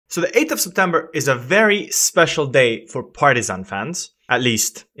So the 8th of September is a very special day for Partizan fans, at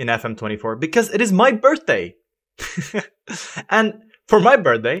least in FM24, because it is my birthday. And for my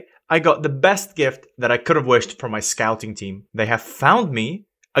birthday, I got the best gift that I could have wished for my scouting team. They have found me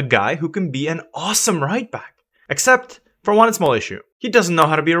a guy who can be an awesome right back. Except for one small issue. He doesn't know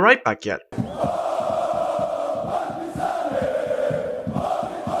how to be a right back yet.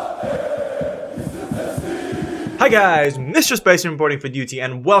 Hi guys, MrSpaceman reporting for duty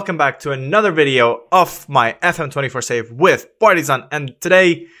and welcome back to another video of my FM24 save with Partizan. And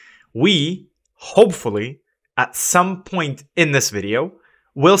today, we, hopefully, at some point in this video,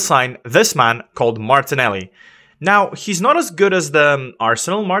 will sign this man called Martinelli. Now, he's not as good as the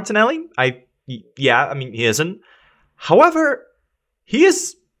Arsenal Martinelli. He isn't. However, he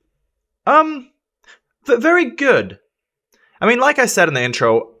is, very good. I mean, like I said in the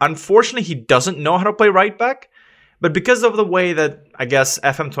intro, unfortunately, he doesn't know how to play right back. But because of the way that, I guess,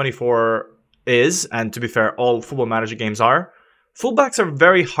 FM24 is, and to be fair, all Football Manager games are, fullbacks are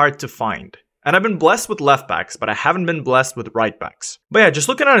very hard to find. And I've been blessed with left backs, but I haven't been blessed with right backs. But yeah, just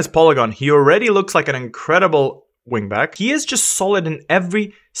looking at his polygon, he already looks like an incredible wingback. He is just solid in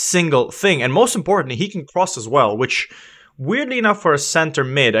every single thing. And most importantly, he can cross as well, which, weirdly enough, for a center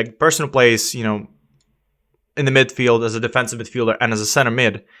mid, a person who plays, you know, in the midfield as a defensive midfielder and as a center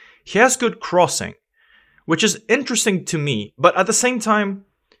mid, he has good crossing. Which is interesting to me, but at the same time,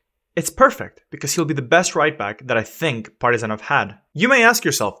 it's perfect because he'll be the best right back that I think Partizan have had. You may ask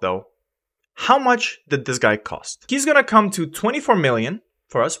yourself though, how much did this guy cost? He's gonna come to 24 million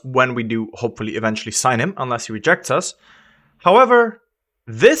for us when we do hopefully eventually sign him, unless he rejects us. However,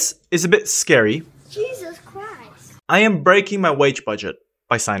 this is a bit scary. Jesus Christ. I am breaking my wage budget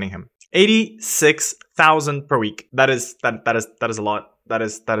by signing him. 86,000 per week. That is a lot. That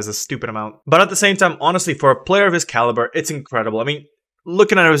is a stupid amount. But at the same time, honestly, for a player of his caliber, it's incredible. I mean,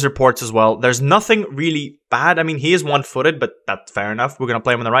 looking at his reports as well, there's nothing really bad. I mean, he is one-footed, but that's fair enough. We're going to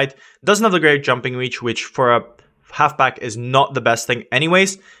play him on the right. Doesn't have the great jumping reach, which for a halfback is not the best thing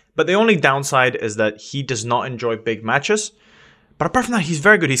anyways. But the only downside is that he does not enjoy big matches. But apart from that, he's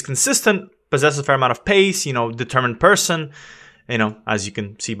very good. He's consistent, possesses a fair amount of pace, you know, determined person. You know, as you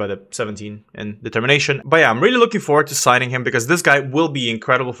can see by the 17 in determination. But yeah, I'm really looking forward to signing him because this guy will be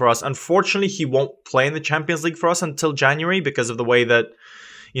incredible for us. Unfortunately, he won't play in the Champions League for us until January because of the way that,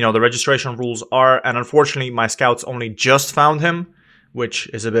 you know, the registration rules are. And unfortunately, my scouts only just found him, which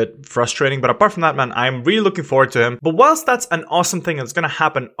is a bit frustrating. But apart from that, man, I'm really looking forward to him. But whilst that's an awesome thing that's going to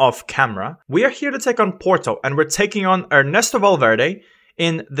happen off camera, we are here to take on Porto and we're taking on Ernesto Valverde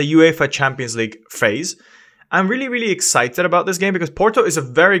in the UEFA Champions League phase. I'm really excited about this game because Porto is a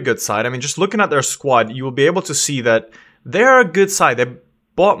very good side. I mean, just looking at their squad, you will be able to see that they are a good side. They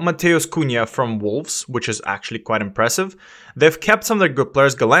bought Mateus Cunha from Wolves, which is actually quite impressive. They've kept some of their good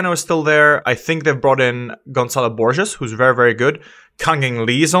players. Galeno is still there. I think they've brought in Gonzalo Borges, who's very good. Kangin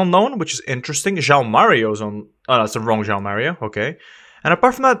Lee is on loan, which is interesting. João Mario is on... Oh, that's the wrong João Mario. Okay. And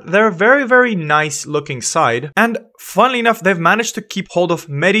apart from that, they're a very nice looking side. And funnily enough, they've managed to keep hold of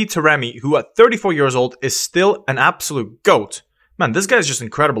Mehdi Taremi, who at 34 years old is still an absolute GOAT. Man, this guy is just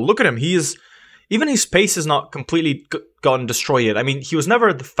incredible. Look at him. He is... Even his pace is not completely gotten destroyed yet. I mean, he was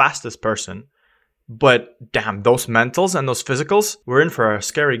never the fastest person. But damn, those mentals and those physicals, we're in for a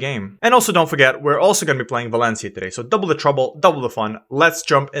scary game. And also don't forget, we're also going to be playing Valencia today. So double the trouble, double the fun. Let's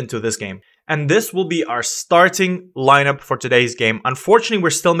jump into this game. And this will be our starting lineup for today's game. Unfortunately, we're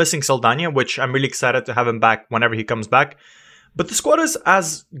still missing Saldania, which I'm really excited to have him back whenever he comes back. But the squad is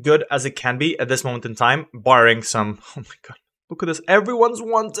as good as it can be at this moment in time, barring some... Oh my god, look at this. Everyone's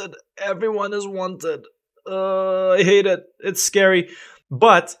wanted. Everyone is wanted. I hate it. It's scary.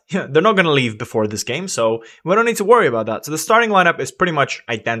 But yeah, they're not going to leave before this game, so we don't need to worry about that. So the starting lineup is pretty much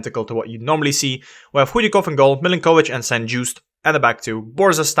identical to what you normally see. We have Hudikov in goal, Milinkovic and Sanjust at the back two,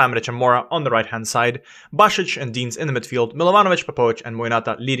 Borza, Stamaric and Mora on the right-hand side, Basic and Deans in the midfield, Milovanovic, Popovic and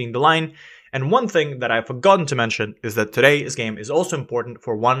Moinata leading the line. And one thing that I've forgotten to mention is that today's game is also important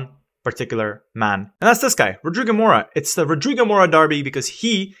for one particular man. And that's this guy, Rodrigo Mora. It's the Rodrigo Mora derby because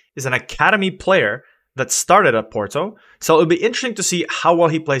he is an academy player that started at Porto. So it'll be interesting to see how well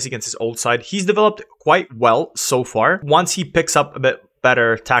he plays against his old side. He's developed quite well so far. Once he picks up a bit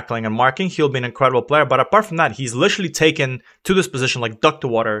better tackling and marking, he'll be an incredible player. But apart from that, he's literally taken to this position like duck to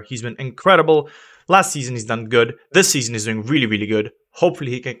water. He's been incredible. Last season, he's done good. This season, he's doing really good.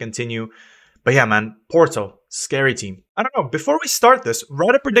 Hopefully, he can continue. But yeah, man, Porto, scary team. I don't know, before we start this,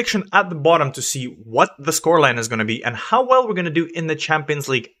 write a prediction at the bottom to see what the scoreline is going to be and how well we're going to do in the Champions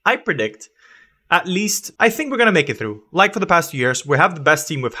League. I predict at least, I think we're going to make it through. Like for the past 2 years, we have the best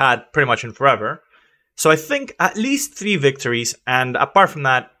team we've had pretty much in forever. So I think at least 3 victories. And apart from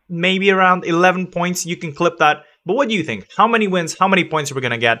that, maybe around 11 points. You can clip that. But what do you think? How many wins? How many points are we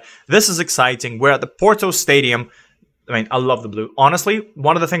going to get? This is exciting. We're at the Porto Stadium. I mean, I love the blue. Honestly,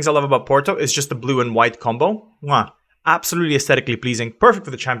 one of the things I love about Porto is just the blue and white combo. Mwah. Absolutely aesthetically pleasing. Perfect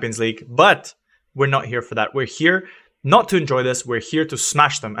for the Champions League. But we're not here for that. We're here not to enjoy this. We're here to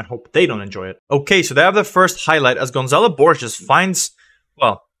smash them and hope they don't enjoy it. Okay, so they have the first highlight as Gonzalo Borges finds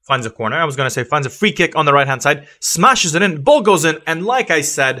a corner. I was going to say finds a free kick on the right-hand side. Smashes it in. Ball goes in. And like I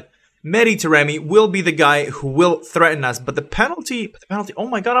said, Mehdi Taremi will be the guy who will threaten us. But the penalty, oh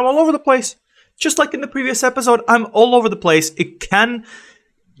my god, I'm all over the place. Just like in the previous episode, I'm all over the place. It can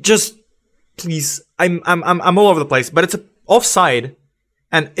just, please, I'm all over the place. But it's an offside.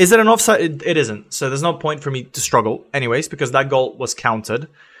 And is it an offside? It isn't. So there's no point for me to struggle anyways, because that goal was counted.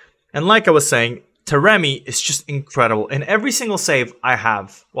 And like I was saying, Taremi is just incredible. In every single save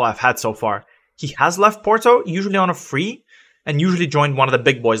I've had so far, he has left Porto, usually on a free, and usually joined one of the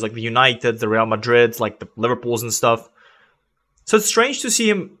big boys, like the United, the Real Madrids, like the Liverpools and stuff. So it's strange to see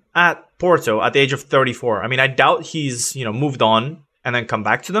him at Porto at the age of 34. I mean, I doubt he's, moved on and then come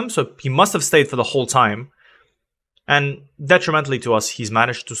back to them. So he must have stayed for the whole time. And detrimentally to us, he's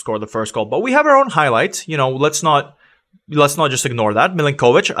managed to score the first goal. But we have our own highlight. Let's not just ignore that.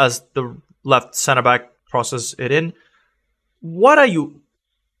 Milinkovic, as the left centre-back, crosses it in. What are you...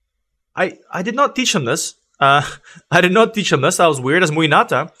 I did not teach him this. I did not teach him this. That was weird. As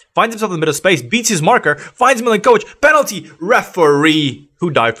Muinata finds himself in the middle of space, beats his marker, finds Milinkovic. Penalty! Referee!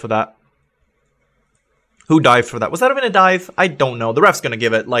 Who dived for that? Was that even a dive? I don't know. The ref's going to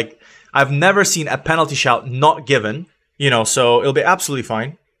give it. I've never seen a penalty shout not given. So it'll be absolutely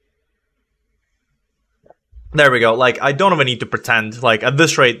fine. There we go. I don't even need to pretend. At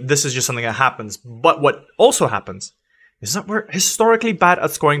this rate, this is just something that happens. But what also happens is that we're historically bad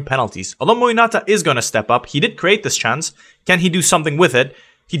at scoring penalties. Although Muinata is going to step up. He did create this chance. Can he do something with it?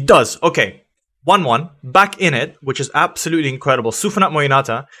 He does. Okay. 1-1. Back in it, which is absolutely incredible. Soufanat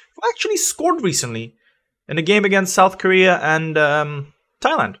Muinata, who actually scored recently in a game against South Korea and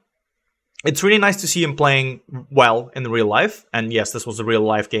Thailand. It's really nice to see him playing well in the real life. And yes, this was a real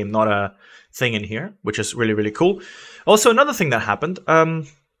life game, not a thing in here, which is really, really cool. Also, another thing that happened,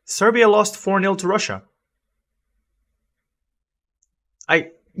 Serbia lost 4-0 to Russia.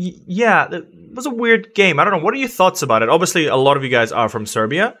 Yeah, it was a weird game. I don't know. What are your thoughts about it? Obviously, a lot of you guys are from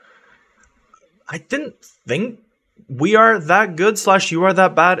Serbia. I didn't think we are that good / you are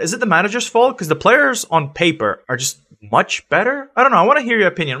that bad. Is it the manager's fault? Because the players on paper are just much better. I don't know. I want to hear your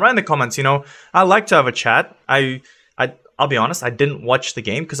opinion. Write in the comments. I like to have a chat. I'll be honest. I didn't watch the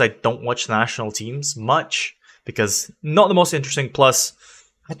game because I don't watch national teams much, because not the most interesting. Plus,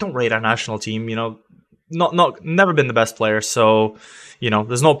 I don't rate our national team. Never been the best player. So,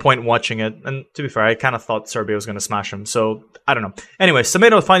 there's no point watching it. And to be fair, I kind of thought Serbia was going to smash him. So I don't know. Anyway,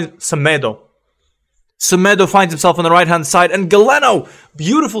 Semedo finds himself on the right-hand side. And Galeno,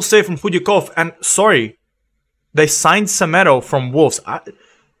 beautiful save from Hudyakov. And sorry, they signed Semedo from Wolves.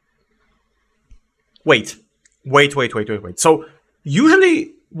 Wait. So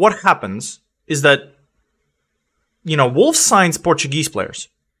usually what happens is that, Wolves signs Portuguese players.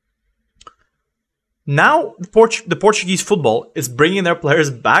 Now the Portuguese football is bringing their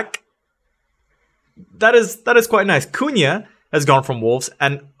players back. That is quite nice. Cunha has gone from Wolves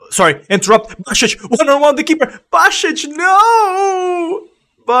and... Sorry, interrupt. Basic, 1-on-1 the keeper. Basic, no!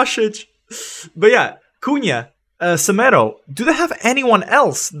 Basic. But yeah, Cunha, Semedo. Do they have anyone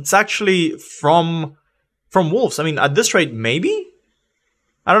else that's actually from Wolves? I mean, at this rate, maybe?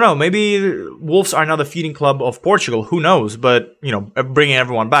 I don't know. Maybe Wolves are now the feeding club of Portugal. Who knows? But, bringing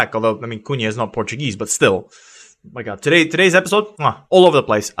everyone back. Although, I mean, Cunha is not Portuguese, but still. My god, today's episode, all over the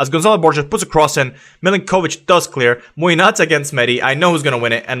place. As Gonzalo Borges puts a cross in, Milinkovic does clear. Muinata against Mehdi. I know who's going to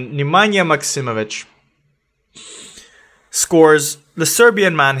win it. And Nemanja Maksimovic scores. The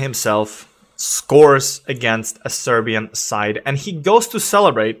Serbian man himself scores against a Serbian side. And he goes to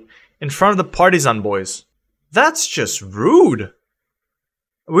celebrate in front of the Partizan boys. That's just rude.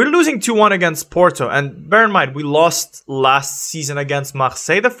 We're losing 2-1 against Porto. And bear in mind, we lost last season against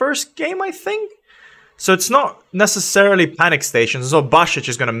Marseille, the first game, I think. So it's not necessarily panic stations. So Basic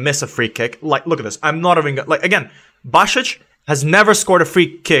is going to miss a free kick. Look at this. I'm not even... again, Basic has never scored a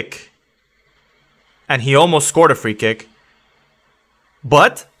free kick. And he almost scored a free kick.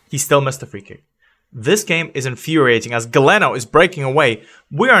 But he still missed a free kick. This game is infuriating as Galeno is breaking away.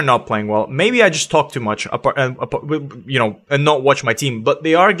 We are not playing well. Maybe I just talk too much, and not watch my team. But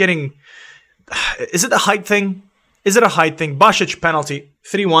they are getting... Is it a height thing? Basic penalty.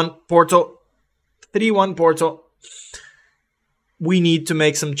 3-1 Porto. 3-1 Porto. we need to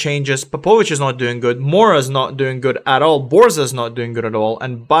make some changes. Popovic is not doing good. Mora is not doing good at all. Borza is not doing good at all.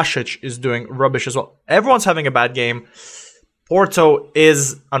 And Basic is doing rubbish as well. Everyone's having a bad game. Porto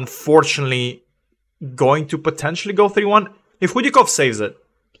is, unfortunately, going to potentially go 3-1. If Hudikov saves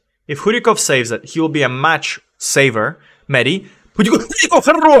it, he will be a match saver. Medi. Hudikov,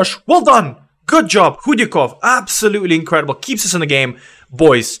 хорош! Well done! Good job, Hudikov. Absolutely incredible. Keeps us in the game.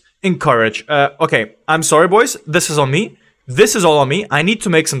 Boys, encourage. Okay, I'm sorry, boys. This is on me. This is all on me. I need to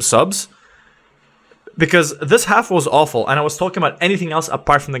make some subs. Because this half was awful. And I was talking about anything else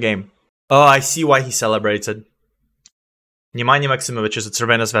apart from the game. Oh, I see why he celebrated. Nemanja Maksimovic is a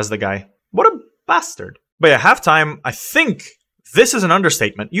Crvena Zvezda guy. What a bastard. But yeah, halftime, I think this is an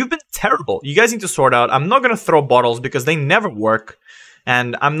understatement. You've been terrible. You guys need to sort out. I'm not going to throw bottles because they never work.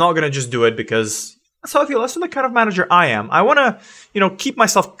 And I'm not going to just do it because that's how I feel. That's the kind of manager I am. I want to, keep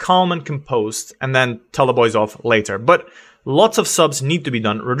myself calm and composed and then tell the boys off later. But lots of subs need to be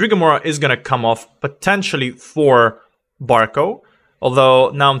done. Rodrigo Mora is going to come off potentially for Barco. Although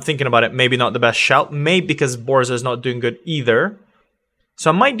now I'm thinking about it, maybe not the best shout. Maybe because Borza is not doing good either.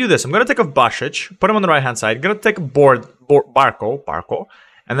 So I might do this. I'm going to take off Basic, put him on the right-hand side. I'm going to take Barco,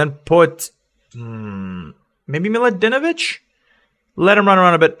 and then put maybe Miladinovic? Let him run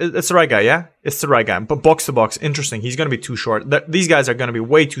around a bit. It's the right guy, yeah? It's the right guy. But box to box, interesting. He's going to be too short. These guys are going to be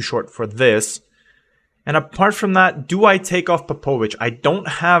way too short for this. And apart from that, do I take off Popovic? I don't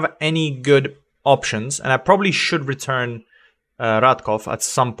have any good options. And I probably should return Radkov at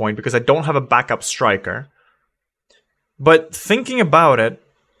some point because I don't have a backup striker. But thinking about it,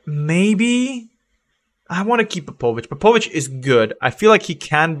 maybe I want to keep Popovic. Popovic is good. I feel like he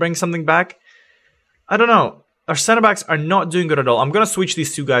can bring something back. I don't know. Our center backs are not doing good at all. I'm going to switch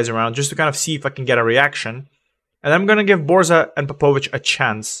these two guys around just to kind of see if I can get a reaction. And I'm going to give Borza and Popovic a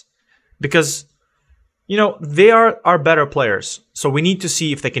chance. Because, they are our better players. So we need to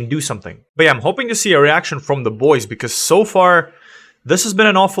see if they can do something. But yeah, I'm hoping to see a reaction from the boys. Because so far, this has been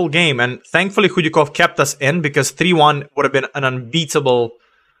an awful game. And thankfully, Hudikov kept us in. Because 3-1 would have been an unbeatable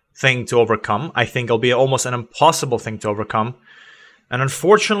thing to overcome. I think it'll be almost an impossible thing to overcome. And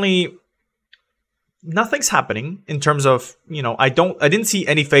unfortunately, nothing's happening in terms of, I didn't see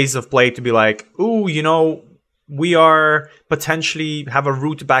any phase of play to be like, ooh, we are potentially have a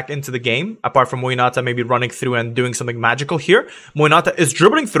route back into the game, apart from Moinata maybe running through and doing something magical here. Moinata is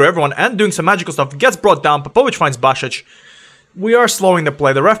dribbling through everyone and doing some magical stuff, gets brought down, Popovic finds Basic. We are slowing the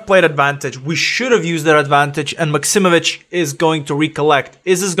play. The ref played advantage. We should have used that advantage, and Maksimovic is going to recollect.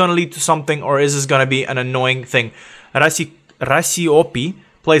 Is this going to lead to something, or is this going to be an annoying thing? Rasiopi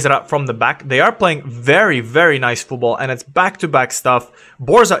plays it up from the back. They are playing very, very nice football, and it's back-to-back stuff.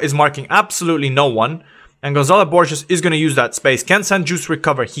 Borza is marking absolutely no one, and Gonzalo Borges is going to use that space. Can San Juice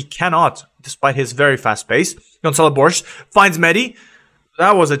recover? He cannot, despite his very fast pace. Gonzalo Borges finds Medi.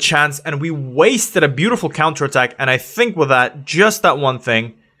 That was a chance, and we wasted a beautiful counterattack, and I think with that, just that one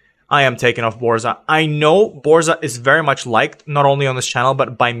thing, I am taking off Borza. I know Borza is very much liked, not only on this channel,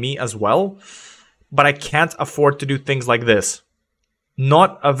 but by me as well, but I can't afford to do things like this.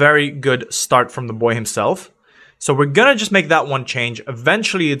 Not a very good start from the boy himself. So we're going to just make that one change.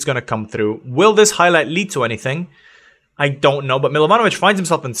 Eventually, it's going to come through. Will this highlight lead to anything? I don't know. But Milovanovic finds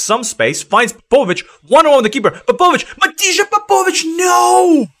himself in some space. Finds Popovic. 1-on-1 with the keeper. Popovic. Matija Popovic.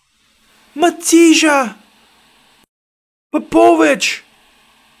 No! Matija. Popovic.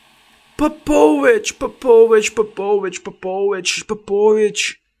 Popovic. Popovic. Popovic. Popovic.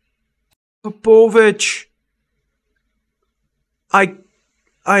 Popovic. Popovic.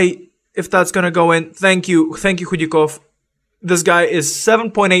 If that's gonna go in, thank you, Hudikov. This guy is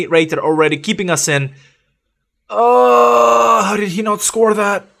 7.8 rated already, keeping us in. Oh, how did he not score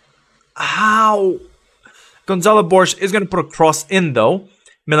that? How? Gonzalo Borges is gonna put a cross in though.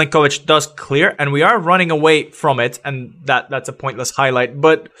 Milenkovic does clear, and we are running away from it, and that's a pointless highlight.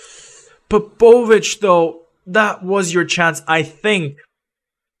 But Popovic though, that was your chance. I think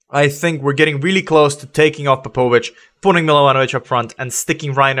we're getting really close to taking off Popovic, putting Milovanovic up front, and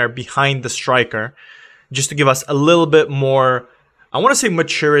sticking Reiner behind the striker, just to give us a little bit more, I want to say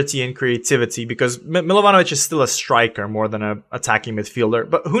maturity and creativity, because Milovanovic is still a striker more than an attacking midfielder.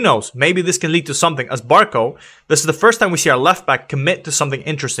 But who knows? Maybe this can lead to something. As Barco, this is the first time we see our left back commit to something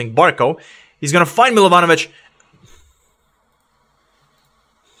interesting. Barco, he's going to find Milovanovic.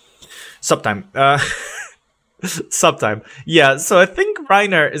 Subtime. Subtime. Yeah, so I think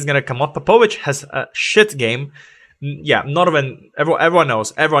Reiner is going to come up. Popovic has a shit game. Yeah, not even... Everyone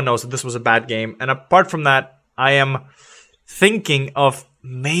knows. Everyone knows that this was a bad game. And apart from that, I am thinking of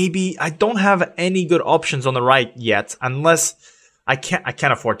maybe... I don't have any good options on the right yet. Unless... I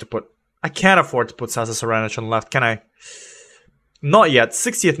can't afford to put... I can't afford to put Sasa Saranic on the left, can I? Not yet.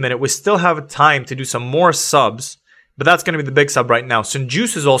 60th minute. We still have time to do some more subs. But that's going to be the big sub right now. St.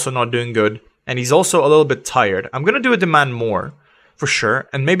 Juice is also not doing good. And he's also a little bit tired. I'm going to do a demand more. For sure.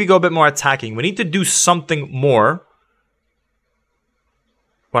 And maybe go a bit more attacking. We need to do something more.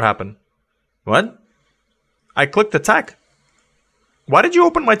 What happened? What? I clicked attack. Why did you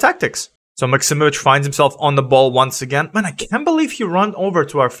open my tactics? So Maksimovic finds himself on the ball once again. Man, I can't believe he ran over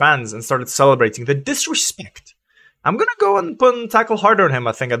to our fans and started celebrating. The disrespect. I'm going to go and tackle harder on him,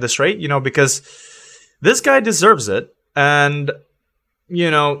 I think, at this rate. You know, because this guy deserves it. And,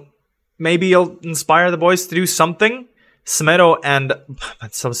 you know, maybe he'll inspire the boys to do something. Semedo and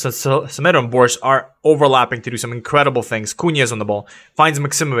Boris are overlapping to do some incredible things. Cunha is on the ball. Finds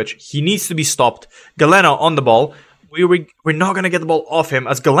Maksimovic. He needs to be stopped. Galeno on the ball. We're not going to get the ball off him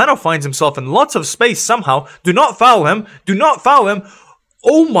as Galeno finds himself in lots of space somehow. Do not foul him. Do not foul him.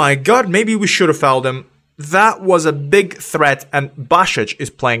 Oh my god, maybe we should have fouled him. That was a big threat and Basic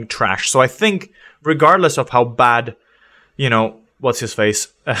is playing trash. So I think regardless of how bad, you know, what's his face?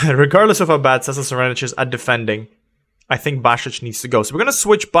 Regardless of how bad Cesar Serenic is at defending, I think Basic needs to go. So we're going to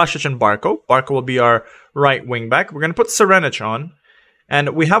switch Basic and Barco. Barco will be our right wing back. We're going to put Serenic on.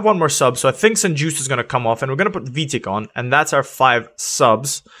 And we have one more sub. So I think St. Juice is going to come off. And we're going to put Vitic on. And that's our 5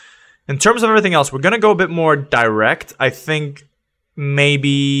 subs. In terms of everything else, we're going to go a bit more direct. I think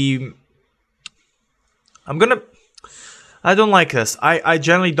maybe... I don't like this. I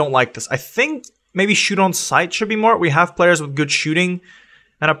generally don't like this. I think maybe shoot on sight should be more. We have players with good shooting.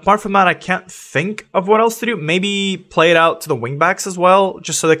 And apart from that, I can't think of what else to do. Maybe play it out to the wingbacks as well,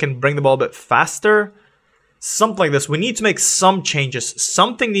 just so they can bring the ball a bit faster. Something like this. We need to make some changes.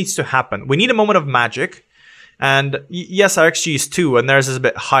 Something needs to happen. We need a moment of magic. And yes, our XG is 2, and theirs is a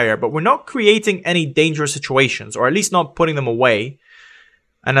bit higher. But we're not creating any dangerous situations, or at least not putting them away.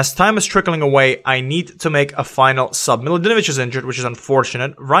 And as time is trickling away, I need to make a final sub. Milodinovic is injured, which is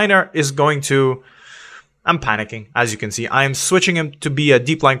unfortunate. Reiner is going to... I'm panicking, as you can see. I am switching him to be a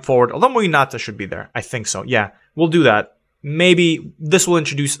deep lying forward, although Moinata should be there. I think so. Yeah, we'll do that. Maybe this will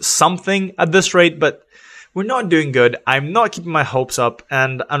introduce something at this rate, but we're not doing good. I'm not keeping my hopes up,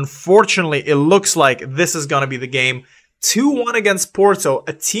 and unfortunately, it looks like this is going to be the game. 2-1 against Porto,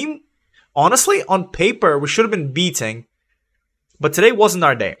 a team, honestly, on paper, we should have been beating, but today wasn't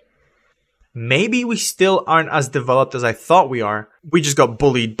our day. Maybe we still aren't as developed as I thought we are. We just got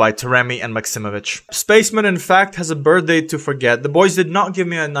bullied by Taremi and Maksimovic. Spaceman, in fact, has a birthday to forget. The boys did not give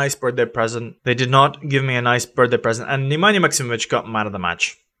me a nice birthday present. They did not give me a nice birthday present. And Nemanja Maksimovic got man of the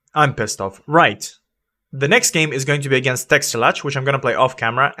match. I'm pissed off. Right. The next game is going to be against Textilac, which I'm going to play off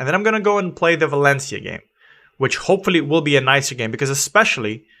camera. And then I'm going to go and play the Valencia game, which hopefully will be a nicer game. Because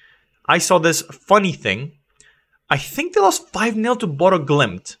especially, I saw this funny thing. I think they lost 5-0 to Bodo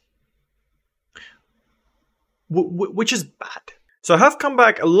Glimt, which is bad. So I have come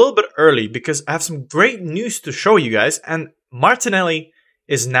back a little bit early because I have some great news to show you guys. And Martinelli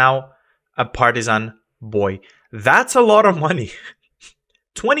is now a Partizan boy. That's a lot of money.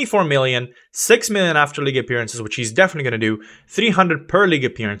 24 million, 6 million after league appearances, which he's definitely going to do. 300 per league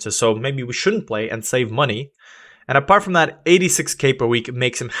appearances, so maybe we shouldn't play and save money. And apart from that, 86k per week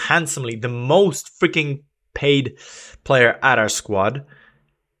makes him handsomely the most freaking paid player at our squad.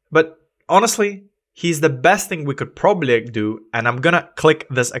 But honestly, he's the best thing we could probably do, and I'm gonna click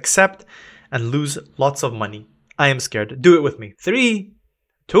this accept and lose lots of money. I am scared. Do it with me. 3,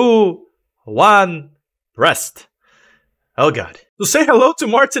 2, 1, rest. Oh god. So say hello to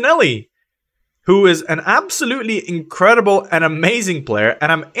Martinelli, who is an absolutely incredible and amazing player,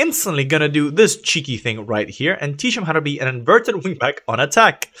 and I'm instantly gonna do this cheeky thing right here and teach him how to be an inverted wingback on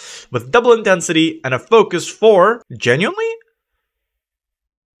attack with double intensity and a focus for... Genuinely?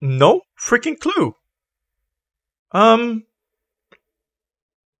 No freaking clue. Ball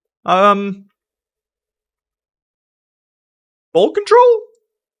control?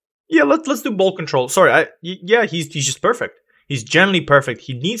 Yeah, let's do ball control. Sorry, yeah, he's just perfect. He's generally perfect.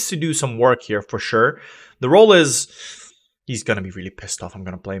 He needs to do some work here for sure. The role is he's gonna be really pissed off. I'm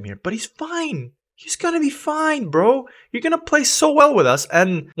gonna play him here, but he's fine. He's gonna be fine, bro. You're gonna play so well with us,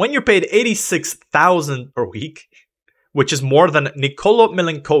 and when you're paid 86,000 per week, which is more than Nikola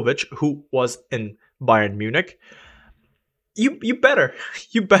Milinkovic, who was in Bayern Munich, you better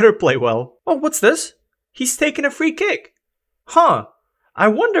play well. Oh, what's this? He's taking a free kick. Huh. I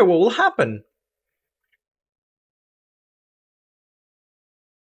wonder what will happen.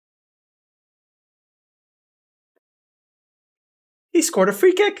 He scored a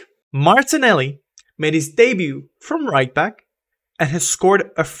free kick. Martinelli made his debut from right back and has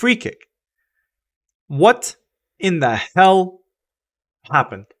scored a free kick. What in the hell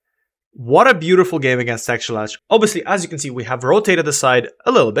happened? What a beautiful game against Tekstalac. Obviously, as you can see, we have rotated the side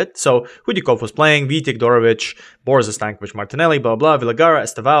a little bit. So, Hudikov was playing, Vitek, Dorovic, Boris, Stankovic, Martinelli, blah, blah, Vilagara,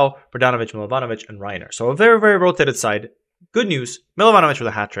 Estevao, Brdanovic, Milovanovic, and Reiner. So, a very, very rotated side. Good news, Milovanovic with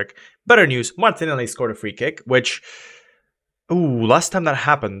a hat-trick. Better news, Martinelli scored a free kick, which... Ooh, last time that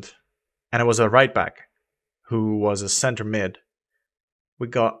happened, and it was a right-back, who was a centre mid. We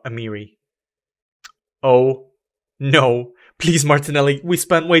got Amiri. Oh, no. Please, Martinelli, we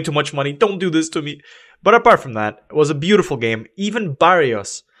spent way too much money. Don't do this to me. But apart from that, it was a beautiful game. Even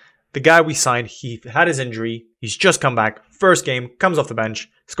Barrios, the guy we signed, he had his injury. He's just come back. First game, comes off the bench,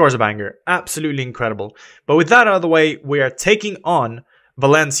 scores a banger. Absolutely incredible. But with that out of the way, we are taking on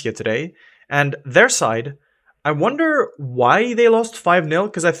Valencia today. And their side, I wonder why they lost 5-0.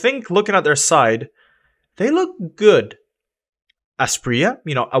 Because I think looking at their side, they look good. Aspria,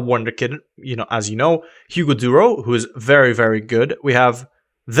 a wonder kid, as you know. Hugo Duro, who is very, very good. We have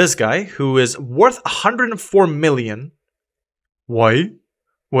this guy, who is worth 104 million. Why?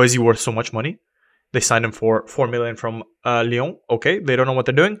 Why is he worth so much money? They signed him for 4 million from Lyon. Okay, they don't know what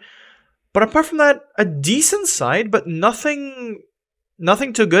they're doing. But apart from that, a decent side, but nothing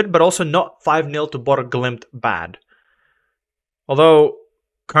too good, but also not 5-0 to Bora Glimt bad. Although,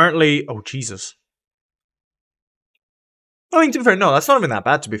 currently... Oh, Jesus. I mean, to be fair, no, that's not even that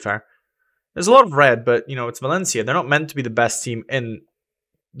bad, to be fair. There's a lot of red, but, it's Valencia. They're not meant to be the best team in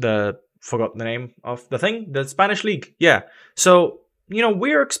the... Forgot the name of the thing? The Spanish league. Yeah. So,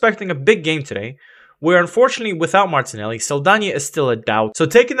 we're expecting a big game today. We're unfortunately without Martinelli. Saldania is still a doubt. So,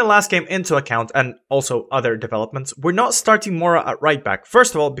 taking the last game into account, and also other developments, we're not starting Mora at right back.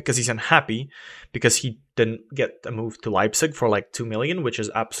 First of all, because he's unhappy, because he didn't get a move to Leipzig for like 2 million, which is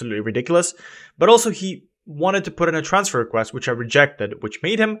absolutely ridiculous. But also, he wanted to put in a transfer request, which I rejected, which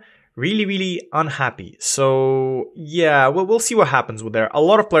made him really, really unhappy. So, yeah, we'll see what happens with there. A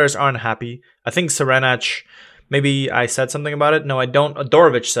lot of players are unhappy. I think Serenac, maybe I said something about it. No, I don't.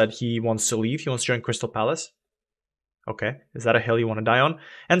 Dorovic said he wants to leave. He wants to join Crystal Palace. Okay, is that a hill you want to die on?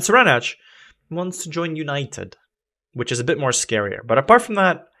 And Serenac wants to join United, which is a bit more scarier. But apart from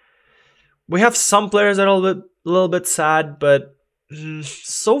that, we have some players that are a little bit sad, but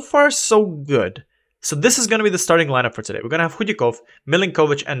so far, so good. So this is going to be the starting lineup for today. We're going to have Hudikov,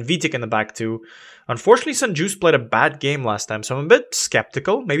 Milinkovic, and Vitek in the back too. Unfortunately, Sanjus played a bad game last time, so I'm a bit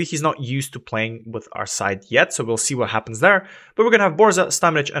skeptical. Maybe he's not used to playing with our side yet, so we'll see what happens there. But we're going to have Borza,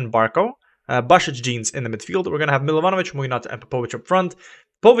 Stamenic, and Barco. Basic Jeans in the midfield. We're going to have Milovanovic, Mujnat, and Popovic up front.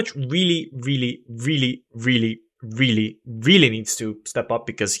 Popovic really, really, really, really, really, really needs to step up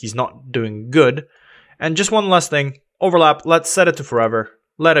because he's not doing good. And just one last thing. Overlap. Let's set it to forever.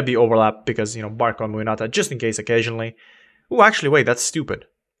 Let it be overlap because, Barco and Mujnata, just in case occasionally. Oh, actually, wait, that's stupid.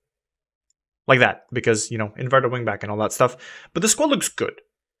 Like that, because, inverted wingback and all that stuff. But the squad looks good.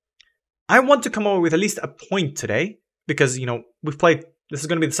 I want to come over with at least a point today because, we've played, this is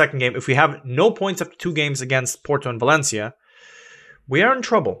going to be the second game. If we have no points after 2 games against Porto and Valencia, we are in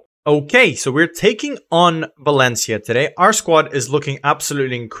trouble. Okay, so we're taking on Valencia today. Our squad is looking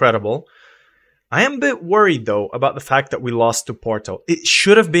absolutely incredible. I am a bit worried, though, about the fact that we lost to Porto. It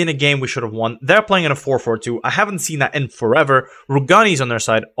should have been a game we should have won. They're playing in a 4-4-2. I haven't seen that in forever. Rugani's on their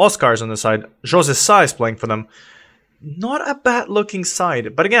side. Oscar's on their side. Jose Sa is playing for them. Not a bad-looking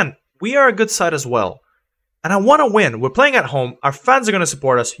side. But again, we are a good side as well. And I want to win. We're playing at home. Our fans are going to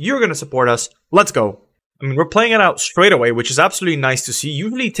support us. You're going to support us. Let's go. I mean, we're playing it out straight away, which is absolutely nice to see.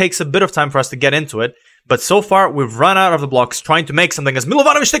 Usually it takes a bit of time for us to get into it. But so far, we've run out of the blocks trying to make something as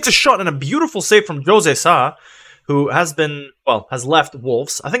Milovanovic takes a shot and a beautiful save from Jose Sa, who has left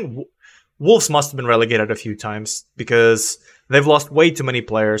Wolves. I think Wolves must have been relegated a few times because they've lost way too many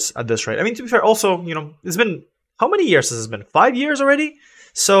players at this rate. I mean, to be fair, also, it's been, how many years has it been? 5 years already?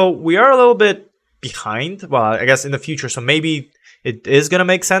 So we are a little bit behind. Well, I guess in the future, so maybe it is going to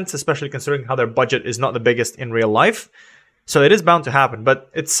make sense, especially considering how their budget is not the biggest in real life. So it is bound to happen, but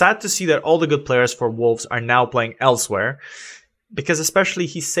it's sad to see that all the good players for Wolves are now playing elsewhere, because especially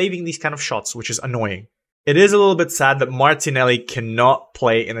he's saving these kind of shots, which is annoying. It is a little bit sad that Martinelli cannot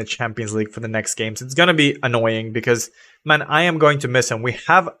play in the Champions League for the next games. It's going to be annoying because, man, I am going to miss him. We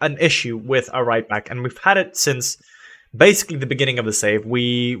have an issue with our right back, and we've had it since basically the beginning of the save.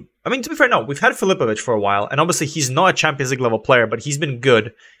 I mean, to be fair, no, we've had Filipovic for a while, and obviously he's not a Champions League level player, but he's been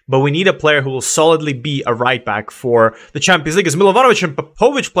good. But we need a player who will solidly be a right back for the Champions League, as Milovanovic and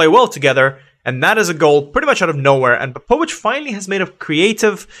Popovic play well together, and that is a goal pretty much out of nowhere. And Popovic finally has made a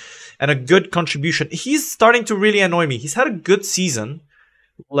creative and a good contribution. He's starting to really annoy me. He's had a good season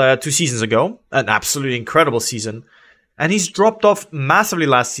 2 seasons ago, an absolutely incredible season. And he's dropped off massively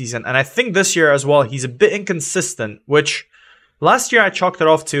last season. And I think this year as well, he's a bit inconsistent, which last year I chalked it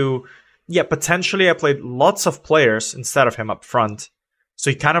off to yeah, potentially I played lots of players instead of him up front. So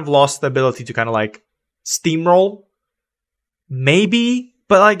he kind of lost the ability to kind of like steamroll. Maybe.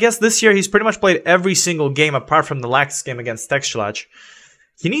 But I guess this year he's pretty much played every single game apart from the last game against Textilage.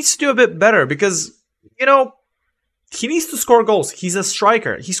 He needs to do a bit better because, you know, he needs to score goals. He's a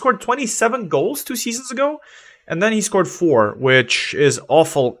striker. He scored 27 goals 2 seasons ago. And then he scored 4, which is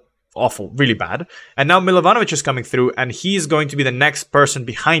awful, really bad. And now Milovanovic is coming through, and he's going to be the next person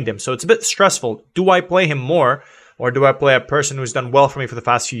behind him. So it's a bit stressful. Do I play him more, or do I play a person who's done well for me for the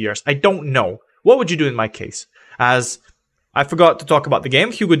past few years? I don't know. What would you do in my case? As I forgot to talk about the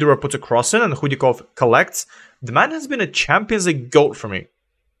game, Hugo Dura puts a cross in, and Hudikov collects. The man has been a Champions League GOAT for me.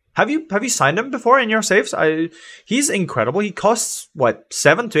 Have you signed him before in your saves? He's incredible. He costs, what,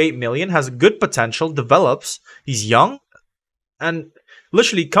 7 to 8 million, has good potential, develops. He's young, and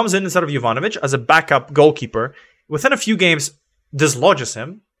literally comes in instead of Jovanovic as a backup goalkeeper. Within a few games, dislodges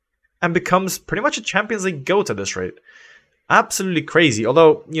him, and becomes pretty much a Champions League GOAT at this rate. Absolutely crazy.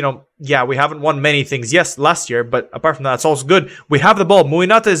 Although, you know, yeah, we haven't won many things, yes, last year, but apart from that, it's also good. We have the ball.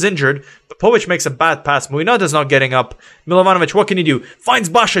 Muinata is injured. Popovic makes a bad pass. Muinata's not getting up. Milovanovic, what can he do? Finds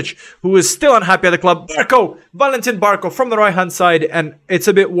Basic, who is still unhappy at the club. Barco! Valentin Barco from the right-hand side, and it's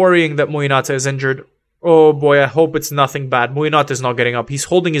a bit worrying that Muinata is injured. Oh boy, I hope it's nothing bad. Muinata is not getting up. He's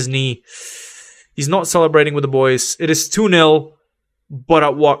holding his knee. He's not celebrating with the boys. It is 2-0. But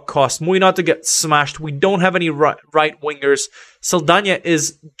at what cost? Muinata gets smashed. We don't have any right wingers. Saldania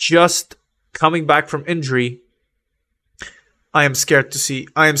is just coming back from injury. I am scared to see.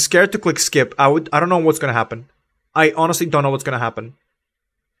 I am scared to click skip. I don't know what's going to happen. I honestly don't know what's going to happen.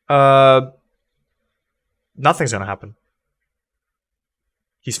 Nothing's going to happen.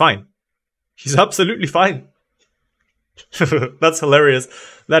 He's fine. He's absolutely fine. That's hilarious.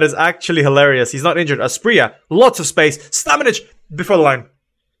 That is actually hilarious. He's not injured. Aspria, lots of space. Stamenic before the line.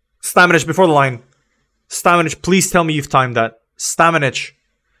 Stamenic before the line. Stamenic, please tell me you've timed that. Stamenic.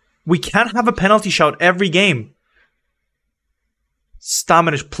 We can't have a penalty shout every game.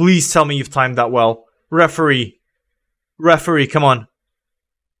 Stamenic, please tell me you've timed that well. Referee. Referee, come on.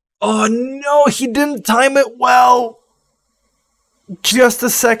 Oh no, he didn't time it well. Just a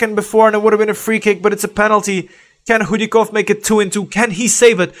second before and it would have been a free kick, but it's a penalty. Can Hudikov make it 2-2? Can he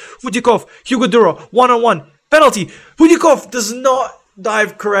save it? Hudikov, Hugo Duro, 1-on-1. Penalty. Hudikov does not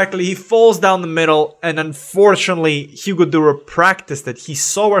dive correctly. He falls down the middle. And unfortunately, Hugo Duro practiced it. He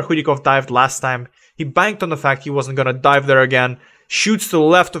saw where Hudikov dived last time. He banked on the fact he wasn't going to dive there again. Shoots to the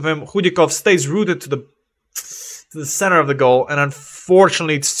left of him. Hudikov stays rooted to the center of the goal. And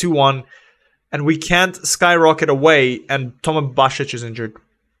unfortunately, it's 2-1. And we can't skyrocket away. And Toma Basic is injured.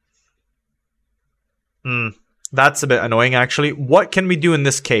 That's a bit annoying, actually. What can we do in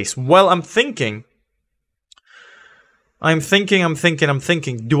this case? Well, I'm thinking. Do I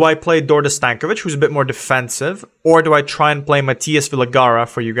play Dorda Stankovic, who's a bit more defensive? Or do I try and play Matias Villagara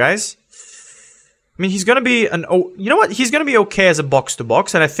for you guys? I mean, he's going to be you know what? He's going to be okay as a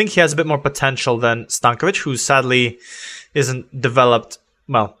box-to-box, and I think he has a bit more potential than Stankovic, who sadly isn't developed,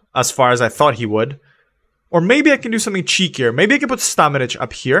 well, as far as I thought he would. Or maybe I can do something cheekier. Maybe I can put Stamenic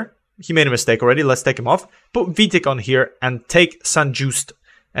up here. He made a mistake already. Let's take him off. Put Vitek on here and take Sanjust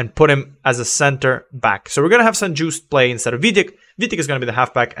and put him as a center back. So we're going to have Sanjust play instead of Vitek. Vitek is going to be the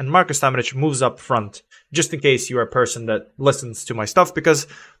halfback, and Marko Stamenic moves up front. Just in case you are a person that listens to my stuff, because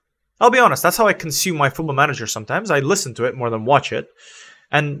I'll be honest, that's how I consume my Football Manager sometimes. I listen to it more than watch it.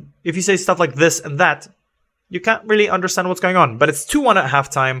 And if you say stuff like this and that, you can't really understand what's going on. But it's 2-1 at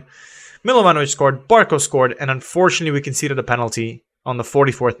halftime. Milovanovic scored, Barco scored, and unfortunately we conceded a penalty on the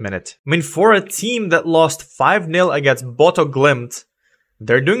 44th minute. I mean, for a team that lost 5-0 against Boto Glimt,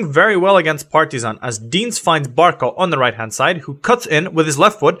 they're doing very well against Partizan, as Deans finds Barco on the right-hand side, who cuts in with his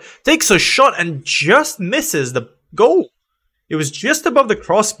left foot, takes a shot and just misses the goal. It was just above the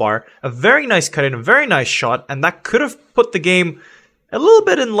crossbar, a very nice cut in, a very nice shot, and that could have put the game a little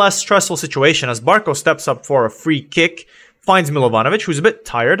bit in less stressful situation, as Barco steps up for a free kick, finds Milovanovic, who's a bit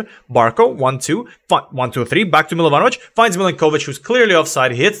tired. Barco, 1-2, 1-2-3, back to Milovanovic, finds Milinkovic, who's clearly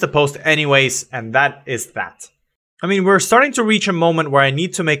offside. He hits the post anyways, and that is that. I mean, we're starting to reach a moment where I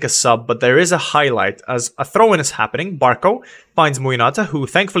need to make a sub, but there is a highlight, as a throw-in is happening. Barco finds Muinata, who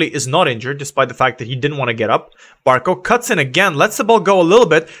thankfully is not injured, despite the fact that he didn't want to get up. Barco cuts in again, lets the ball go a little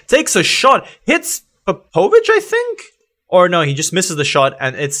bit, takes a shot, hits Popovic, I think? Or no, he just misses the shot,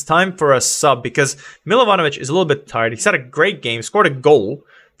 and it's time for a sub, because Milovanovic is a little bit tired. He's had a great game, scored a goal,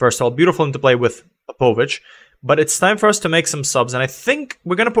 first of all, beautiful to play with Popovic, but it's time for us to make some subs, and I think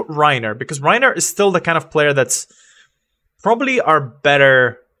we're going to put Reiner, because Reiner is still the kind of player that's probably our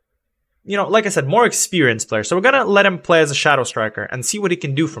better you know, like I said, more experienced player. So we're going to let him play as a shadow striker and see what he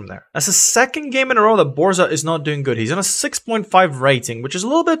can do from there. That's the second game in a row that Borza is not doing good. He's on a 6.5 rating, which is a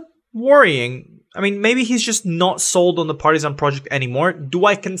little bit worrying. I mean, maybe he's just not sold on the Partizan project anymore. Do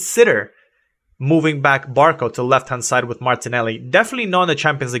I consider moving back Barco to the left-hand side with Martinelli? Definitely not in the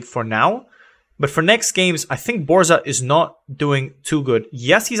Champions League for now. But for next games, I think Borza is not doing too good.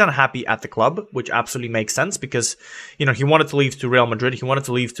 Yes, he's unhappy at the club, which absolutely makes sense because, you know, he wanted to leave to Real Madrid. He wanted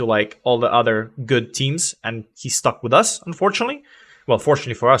to leave to, like, all the other good teams, and he's stuck with us, unfortunately. Well,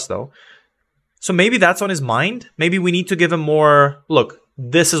 fortunately for us, though. So maybe that's on his mind. Maybe we need to give him more, look,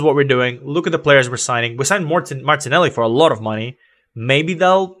 this is what we're doing. Look at the players we're signing. We signed Martinelli for a lot of money. Maybe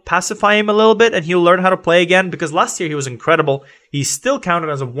they'll pacify him a little bit and he'll learn how to play again, because last year he was incredible. He's still counted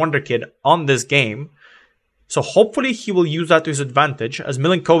as a wonder kid on this game. So hopefully he will use that to his advantage as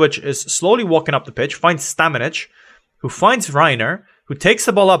Milinkovic is slowly walking up the pitch, finds Stamenic, who finds Reiner, who takes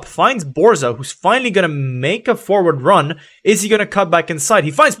the ball up, finds Borza, who's finally going to make a forward run. Is he going to cut back inside?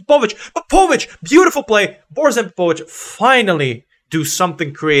 He finds Popovic. Popovic! Beautiful play. Borza and Popovic finally do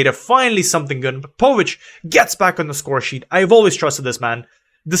something creative, finally something good. Popovic gets back on the score sheet. I've always trusted this man,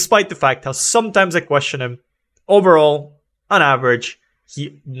 despite the fact how sometimes I question him. Overall, on average,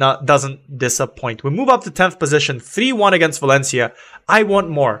 he doesn't disappoint. We move up to 10th position, 3-1 against Valencia. I want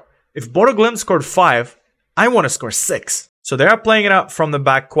more. If Bodo Glimt scored 5, I want to score 6. So they are playing it out from the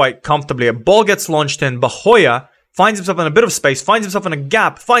back quite comfortably. A ball gets launched in. Bahoya finds himself in a bit of space, finds himself in a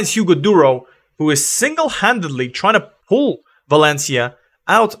gap, finds Hugo Duro, who is single-handedly trying to pull Valencia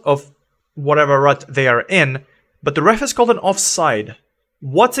out of whatever rut they are in, but the ref has called an offside.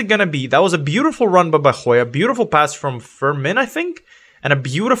 What's it gonna be? That was a beautiful run by Bahoya, beautiful pass from Fermin, I think, and a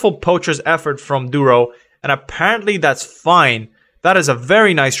beautiful poacher's effort from Duro, and apparently that's fine. That is a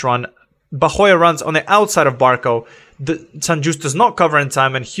very nice run. Bahoya runs on the outside of Barco. Sanjus does not cover in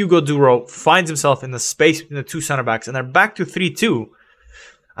time, and Hugo Duro finds himself in the space between the two center backs, and they're back to 3-2.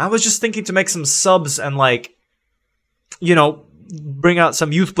 I was just thinking to make some subs and, like, you know, bring out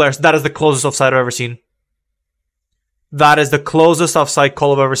some youth players. That is the closest offside I've ever seen. That is the closest offside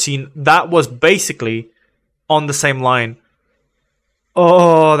call I've ever seen. That was basically on the same line.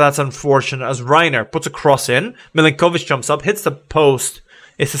 Oh, that's unfortunate. As Reiner puts a cross in, Milinkovic jumps up, hits the post.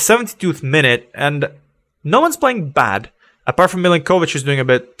 It's the 72th minute, and no one's playing bad, apart from Milinkovic, who's doing a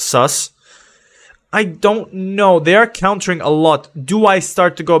bit sus. I don't know. They are countering a lot. Do I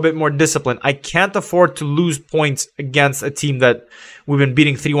start to go a bit more disciplined? I can't afford to lose points against a team that we've been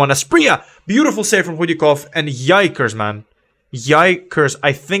beating 3-1. Aspria! Beautiful save from Hudikov. And yikers, man. Yikers.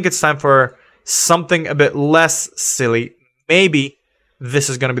 I think it's time for something a bit less silly. Maybe this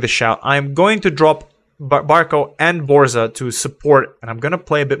is going to be the shout. I'm going to drop Barco and Borza to support, and I'm going to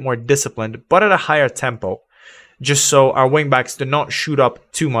play a bit more disciplined, but at a higher tempo, just so our wingbacks do not shoot up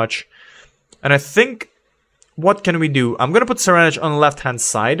too much. And I think, what can we do? I'm going to put Serenic on the left-hand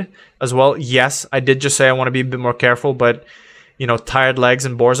side as well. Yes, I did just say I want to be a bit more careful, but, you know, tired legs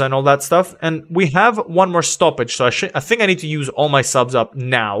and Borza and all that stuff. And we have one more stoppage, so I think I need to use all my subs up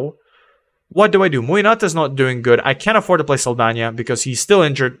now. What do I do? Muinata's not doing good. I can't afford to play Saldana because he's still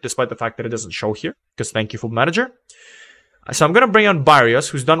injured, despite the fact that it doesn't show here, because thank you, Football Manager. So I'm going to bring on Barrios,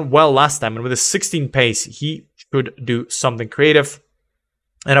 who's done well last time, and with his 16 pace, he should do something creative.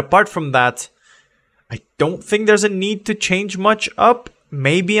 And apart from that, I don't think there's a need to change much up.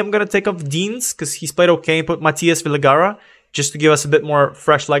 Maybe I'm going to take off Deans because he's played okay and put Matias Villegara just to give us a bit more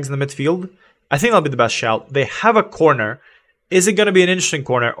fresh legs in the midfield. I think that'll be the best shout. They have a corner. Is it going to be an interesting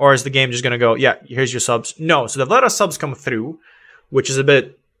corner, or is the game just going to go, yeah, here's your subs? No, so they've let our subs come through, which is a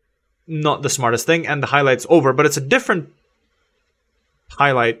bit not the smartest thing, and the highlight's over, but it's a different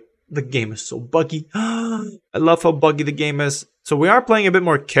highlight. The game is so buggy. I love how buggy the game is. So we are playing a bit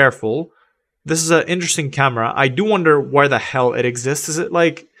more careful. This is an interesting camera. I do wonder where the hell it exists. Is it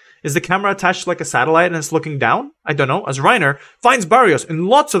like, is the camera attached to like a satellite and it's looking down? I don't know. As Reiner finds Barrios in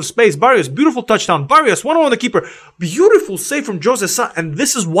lots of space. Barrios, beautiful touchdown. Barrios, 1-on-1 the keeper. Beautiful save from Jose Sa. And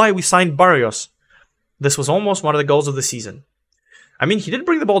this is why we signed Barrios. This was almost one of the goals of the season. I mean, he did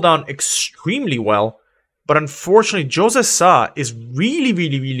bring the ball down extremely well. But unfortunately, Jose Sa is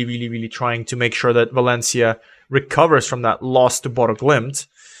really trying to make sure that Valencia recovers from that loss to Bodo Glimt.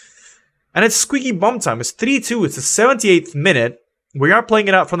 And it's squeaky bum time. It's 3-2. It's the 78th minute. We are playing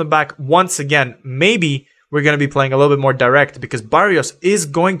it out from the back once again. Maybe we're going to be playing a little bit more direct because Barrios is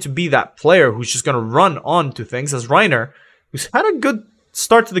going to be that player who's just going to run on to things. As Reiner, who's had a good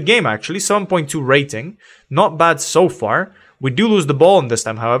start to the game actually, 7.2 rating. Not bad so far. We do lose the ball in this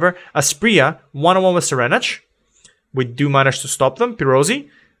time, however. Aspria, 1-on-1 with Serenic. We do manage to stop them. Pirozzi,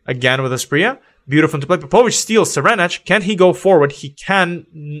 again with Aspria. Beautiful to play. Popovic steals Serenic. Can he go forward? He can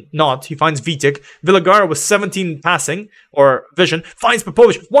not. He finds Vitic. Villagara with 17 passing or vision. Finds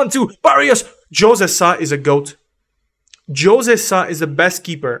Popovic. 1-2. Barrios. Jose Sa is a goat. Jose Sa is the best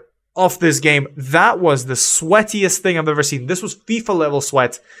keeper of this game. That was the sweatiest thing I've ever seen. This was FIFA level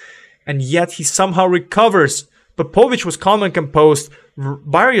sweat. And yet he somehow recovers. Popovic was calm and composed.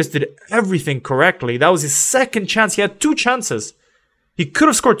 Barrios did everything correctly. That was his second chance. He had 2 chances. He could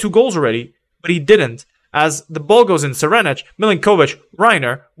have scored 2 goals already, but he didn't. As the ball goes in, Serenic, Milinkovic,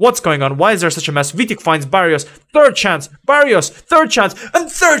 Reiner. What's going on? Why is there such a mess? Vitic finds Barrios. 3rd chance. Barrios. 3rd chance. And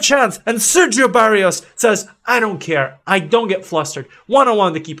 3rd chance. And Sergio Barrios says, I don't care. I don't get flustered. 1-on-1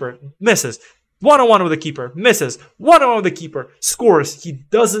 with the keeper. Misses. 1-on-1 with the keeper. Misses. 1-on-1 with the keeper. Scores. He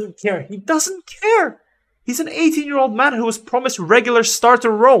doesn't care. He doesn't care. He's an 18-year-old man who was promised regular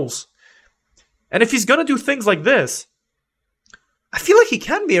starter roles. And if he's going to do things like this, I feel like he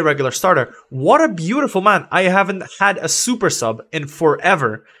can be a regular starter. What a beautiful man. I haven't had a super sub in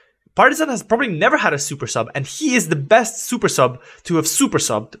forever. Partizan has probably never had a super sub, and he is the best super sub to have super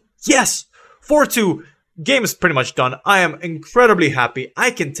subbed. Yes! 4-2. Game is pretty much done. I am incredibly happy.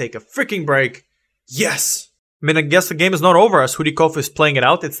 I can take a freaking break. Yes! I mean, I guess the game is not over as Hudikov is playing it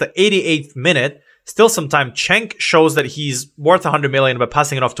out. It's the 88th minute. Still some time. Cenk shows that he's worth 100 million by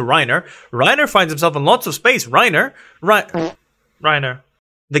passing it off to Reiner. Reiner finds himself in lots of space. Reiner.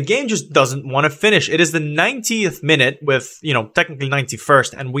 The game just doesn't want to finish. It is the 90th minute with, technically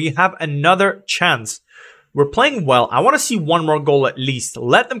 91st, and we have another chance. We're playing well. I want to see 1 more goal at least.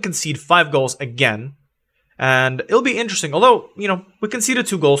 Let them concede 5 goals again. And it'll be interesting. Although, we conceded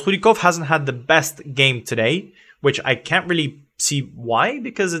 2 goals. Hudikov hasn't had the best game today, which I can't really see why,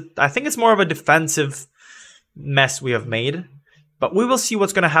 because I think it's more of a defensive mess we have made. But we will see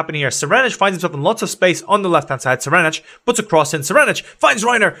what's going to happen here. Serenic finds himself in lots of space on the left-hand side. Serenic puts a cross in. Serenic finds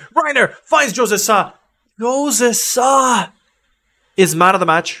Reiner. Reiner finds Jose Sa. Jose Sa is man of the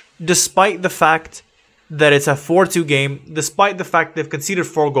match, despite the fact that it's a 4-2 game. Despite the fact they've conceded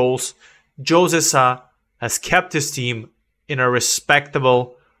 4 goals, Jose Sa has kept his team in a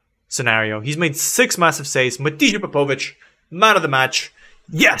respectable scenario. He's made 6 massive saves. Matija Popovic, man of the match.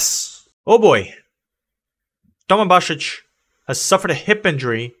 Yes! Oh boy. Toman Basic has suffered a hip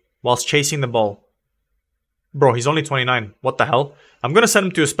injury whilst chasing the ball. Bro, he's only 29. What the hell? I'm going to send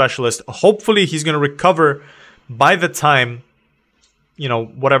him to a specialist. Hopefully he's going to recover by the time,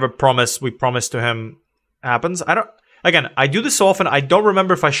 whatever promise we promised to him happens. I do this so often. I don't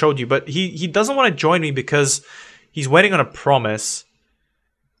remember if I showed you, but he doesn't want to join me because he's waiting on a promise.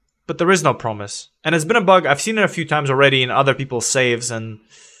 But there is no promise. And it's been a bug. I've seen it a few times already in other people's saves, and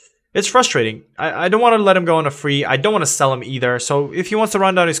it's frustrating. I don't want to let him go on a free. I don't want to sell him either. So if he wants to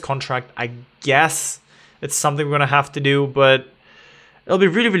run down his contract, I guess it's something we're going to have to do. But it'll be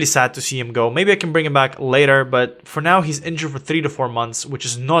really, really sad to see him go. Maybe I can bring him back later. But for now, he's injured for 3 to 4 months, which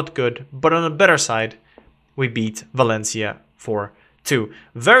is not good. But on the better side, we beat Valencia 4-2.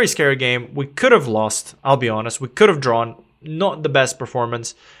 Very scary game. We could have lost, I'll be honest. We could have drawn. Not the best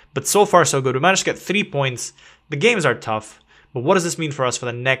performance. But so far, so good. We managed to get 3 points. The games are tough. But what does this mean for us for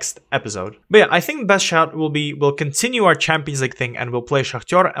the next episode? But yeah, I think the best shout will be we'll continue our Champions League thing and we'll play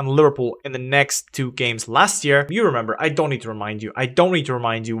Shakhtar and Liverpool in the next 2 games. Last year, you remember, I don't need to remind you. I don't need to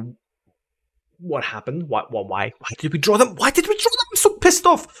remind you what happened. Why did we draw them? Why did we draw them? I'm so pissed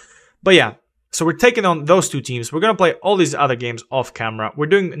off. But yeah, so we're taking on those 2 teams. We're going to play all these other games off camera. We're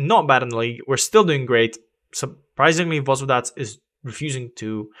doing not bad in the league. We're still doing great. Surprisingly, Vozvodats is refusing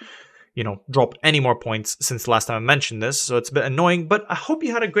to drop any more points since the last time I mentioned this, so it's a bit annoying, but I hope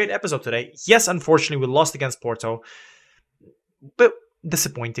you had a great episode today. Yes, unfortunately, we lost against Porto, but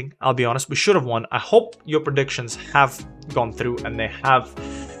disappointing, I'll be honest. We should have won. I hope your predictions have gone through and they have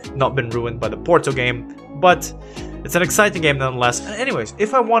not been ruined by the Porto game, but it's an exciting game nonetheless. And anyways,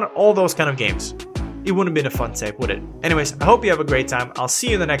 if I won all those kind of games, it wouldn't have been a fun save, would it? Anyways, I hope you have a great time. I'll see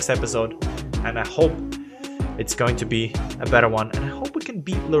you in the next episode, and I hope it's going to be a better one, and I hope we can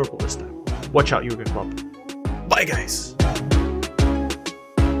beat Liverpool this time. Watch out, Jurgen Klopp. Bye, guys.